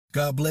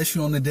God bless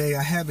you on the day.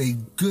 I have a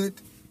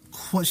good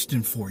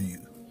question for you.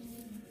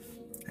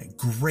 A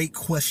great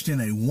question,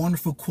 a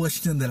wonderful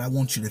question that I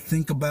want you to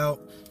think about.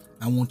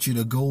 I want you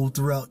to go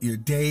throughout your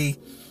day,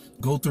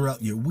 go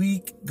throughout your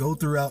week, go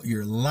throughout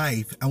your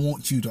life. I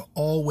want you to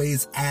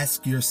always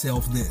ask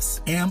yourself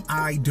this: am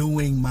I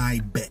doing my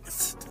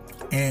best?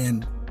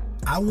 And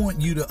I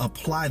want you to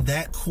apply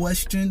that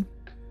question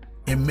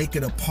and make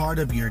it a part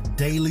of your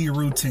daily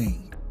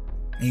routine.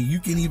 And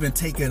you can even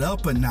take it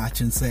up a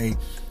notch and say,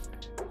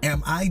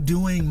 am I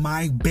doing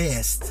my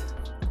best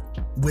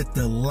with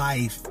the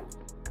life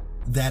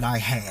that I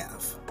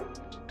have?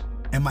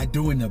 Am I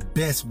doing the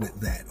best with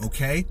that?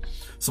 Okay.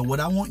 So what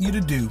I want you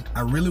to do,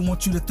 I really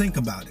want you to think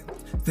about it.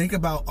 Think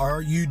about,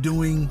 are you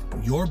doing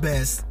your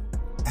best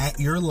at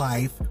your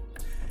life?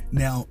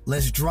 Now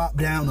let's drop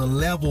down a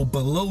level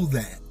below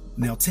that.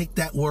 Now take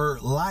that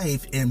word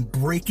life and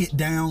break it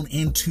down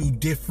into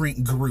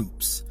different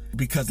groups,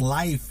 because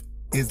life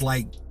is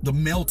like the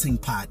melting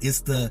pot. It's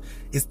the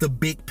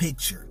big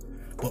picture,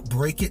 but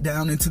break it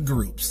down into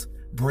groups.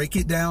 Break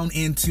it down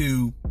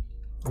into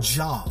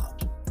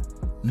job,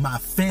 my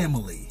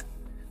family,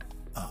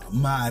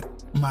 my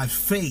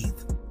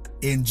faith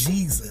in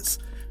Jesus,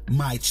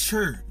 my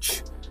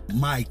church,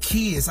 my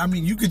kids. I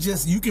mean, you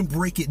can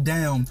break it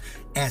down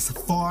as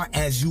far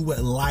as you would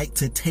like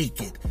to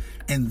take it,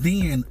 and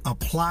then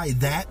apply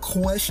that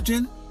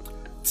question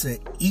to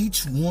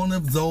each one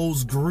of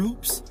those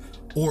groups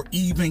or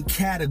even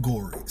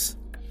categories.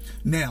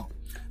 Now,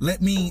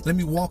 let me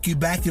walk you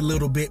back a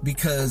little bit,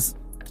 because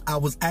I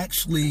was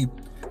actually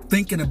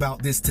thinking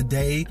about this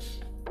today.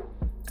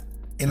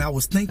 And I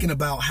was thinking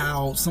about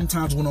how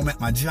sometimes when I'm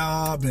at my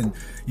job and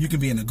you can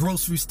be in a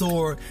grocery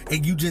store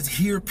and you just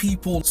hear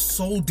people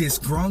so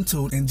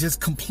disgruntled and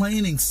just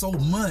complaining so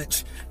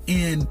much.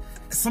 And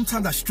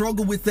sometimes I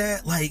struggle with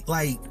that.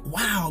 Like,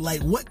 wow,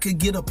 like what could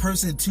get a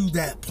person to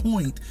that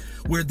point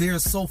where they're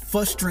so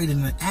frustrated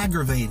and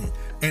aggravated?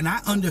 And I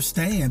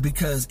understand,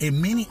 because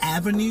in many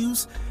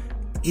avenues,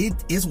 it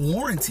is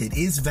warranted,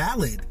 it's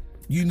valid,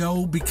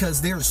 because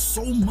there's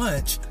so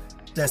much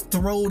that's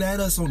thrown at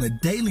us on a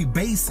daily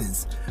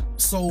basis.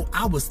 So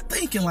I was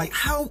thinking, like,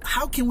 how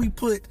can we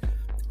put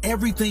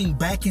everything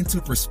back into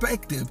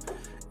perspective?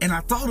 And I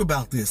thought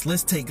about this.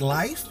 Let's take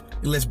life,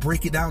 let's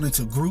break it down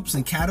into groups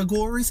and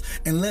categories,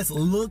 and let's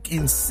look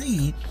and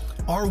see,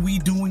 are we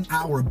doing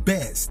our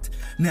best?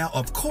 Now,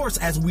 of course,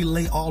 as we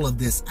lay all of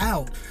this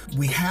out,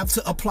 we have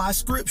to apply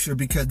scripture,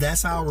 because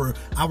that's our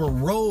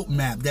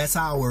roadmap. That's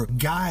our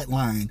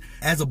guideline.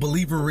 As a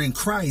believer in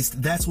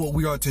Christ, that's what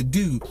we are to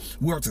do.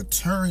 We are to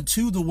turn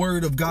to the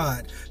word of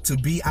God to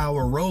be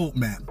our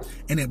roadmap.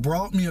 And it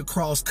brought me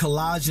across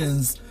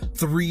Colossians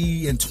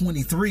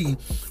 3:23,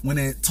 when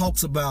it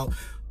talks about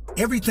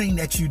everything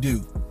that you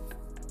do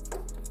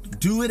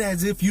it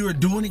as if you are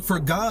doing it for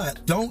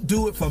God. Don't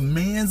do it for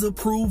man's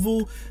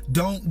approval.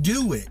 Don't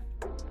do it.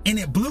 And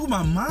it blew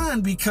my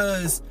mind,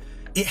 because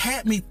it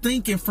had me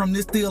thinking from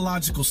this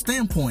theological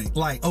standpoint.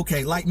 Like,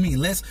 okay, like me,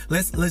 let's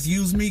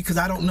use me, because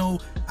I don't know,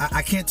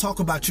 I can't talk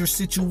about your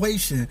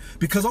situation,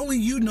 because only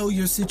you know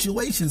your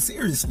situation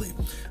seriously.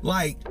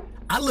 Like,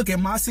 I look at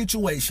my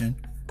situation,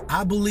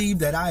 I believe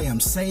that I am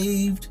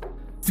saved,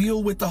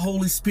 filled with the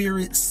Holy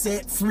Spirit,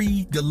 set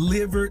free,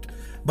 delivered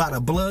by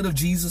the blood of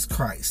Jesus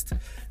Christ.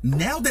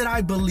 Now that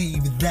I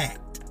believe that,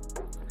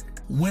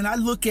 when I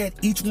look at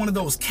each one of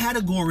those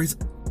categories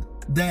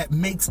that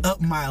makes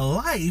up my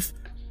life,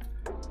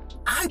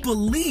 I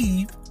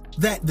believe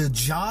that the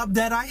job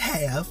that I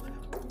have,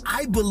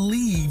 I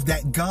believe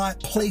that God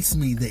placed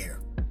me there.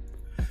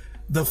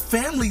 The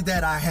family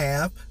that I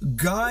have,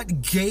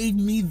 God gave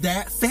me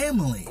that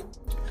family.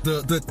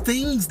 The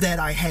things that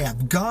I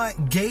have,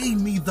 God gave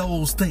me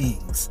those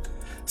things.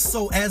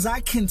 So as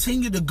I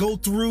continue to go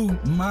through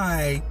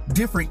my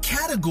different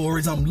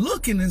categories, I'm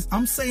looking and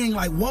I'm saying,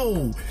 like,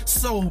 whoa.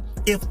 So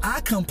if I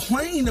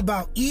complain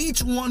about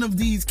each one of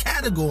these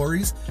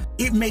categories,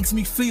 it makes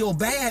me feel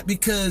bad,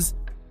 because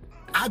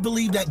I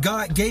believe that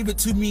God gave it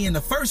to me in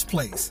the first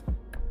place.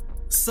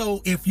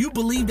 So if you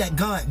believe that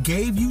God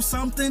gave you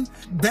something,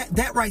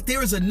 that right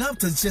there is enough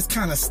to just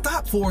kind of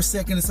stop for a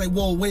second and say,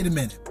 whoa, wait a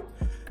minute.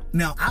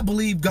 Now, I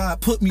believe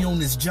God put me on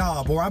this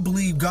job, or I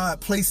believe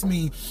God placed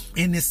me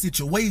in this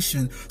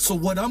situation. So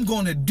what I'm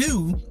going to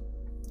do,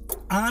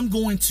 I'm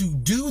going to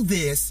do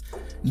this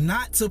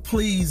not to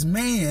please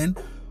man,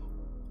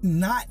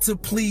 not to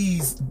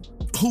please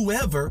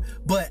whoever,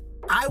 but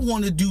I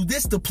want to do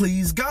this to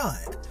please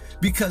God.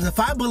 Because if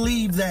I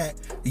believe that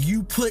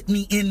you put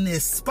me in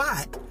this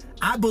spot,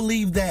 I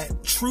believe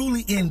that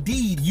truly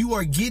indeed you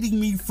are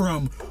getting me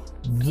from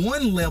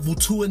one level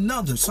to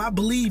another. So I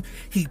believe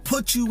he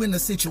put you in a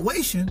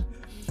situation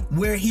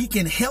where he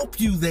can help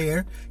you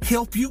there,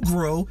 help you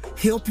grow,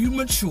 help you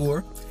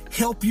mature,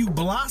 help you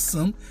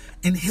blossom,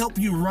 and help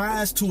you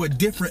rise to a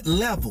different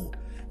level.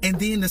 And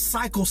then the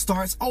cycle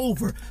starts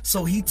over.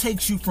 So he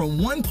takes you from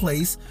one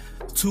place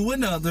to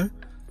another,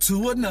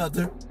 to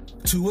another,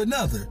 to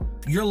another.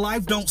 Your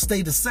life don't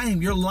stay the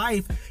same. Your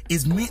life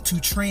is meant to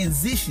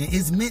transition.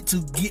 It's meant to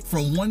get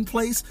from one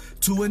place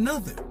to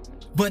another.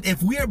 But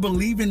if we are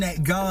believing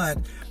that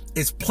God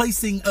is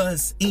placing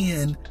us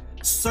in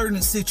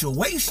certain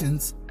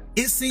situations,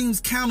 it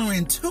seems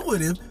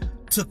counterintuitive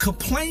to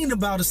complain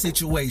about a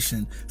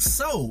situation.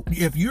 So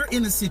if you're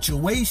in a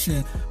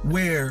situation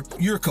where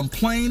you're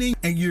complaining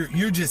and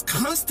you're just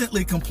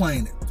constantly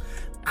complaining,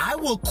 I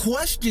will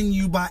question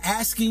you by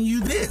asking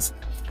you this: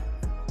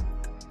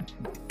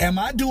 am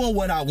I doing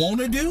what I want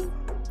to do?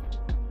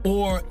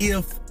 Or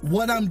if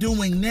what I'm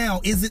doing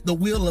now, is it the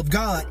will of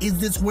God? Is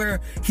this where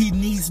he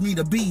needs me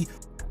to be?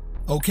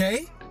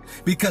 Okay?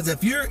 Because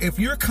if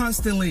you're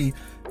constantly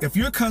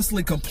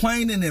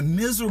complaining and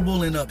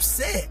miserable and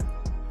upset,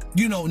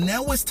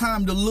 now it's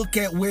time to look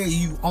at where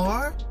you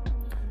are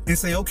and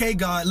say, okay,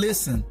 God,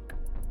 listen,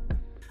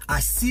 I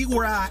see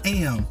where I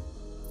am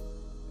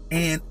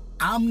and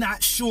I'm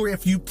not sure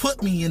if you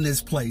put me in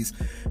this place.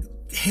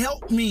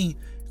 Help me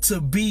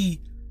to be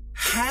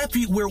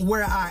happy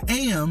where I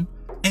am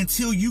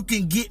until you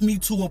can get me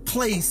to a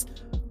place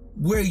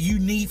where you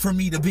need for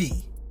me to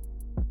be.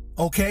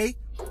 Okay?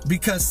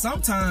 Because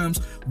sometimes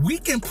we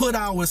can put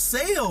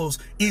ourselves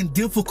in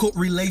difficult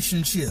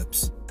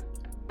relationships.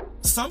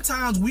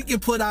 Sometimes we can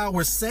put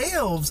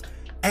ourselves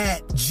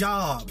at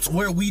jobs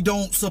where we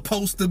don't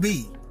supposed to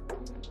be.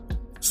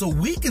 So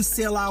we can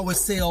sell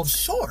ourselves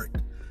short.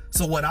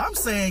 So what I'm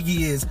saying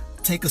is,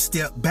 take a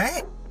step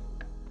back,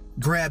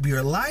 grab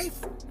your life,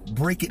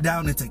 break it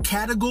down into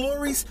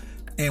categories,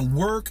 and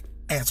work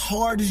as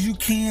hard as you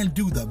can,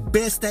 do the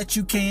best that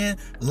you can,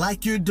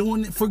 like you're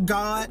doing it for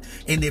God.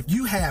 And if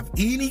you have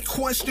any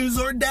questions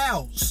or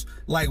doubts,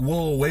 like,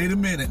 whoa, wait a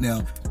minute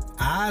now,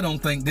 I don't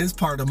think this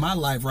part of my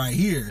life right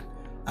here,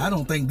 I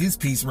don't think this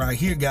piece right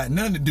here got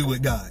nothing to do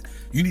with God.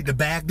 You need to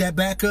back that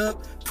back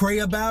up, pray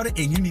about it,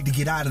 and you need to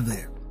get out of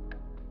there.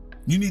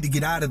 You need to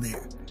get out of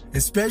there,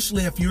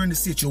 especially if you're in a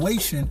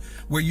situation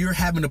where you're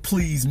having to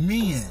please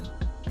men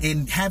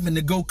and having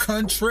to go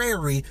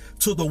contrary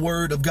to the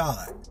word of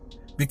God.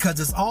 Because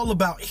it's all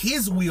about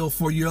his will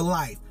for your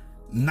life,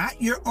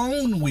 not your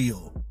own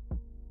will.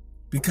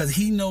 Because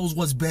he knows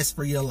what's best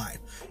for your life.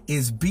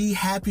 Is be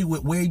happy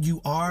with where you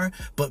are,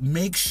 but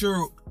make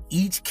sure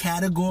each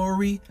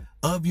category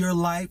of your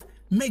life,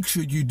 make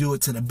sure you do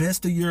it to the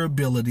best of your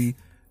ability,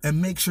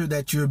 and make sure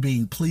that you're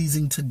being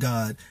pleasing to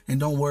God, and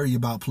don't worry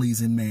about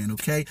pleasing man,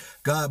 okay?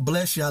 God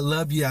bless you. I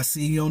love you. I'll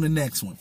see you on the next one.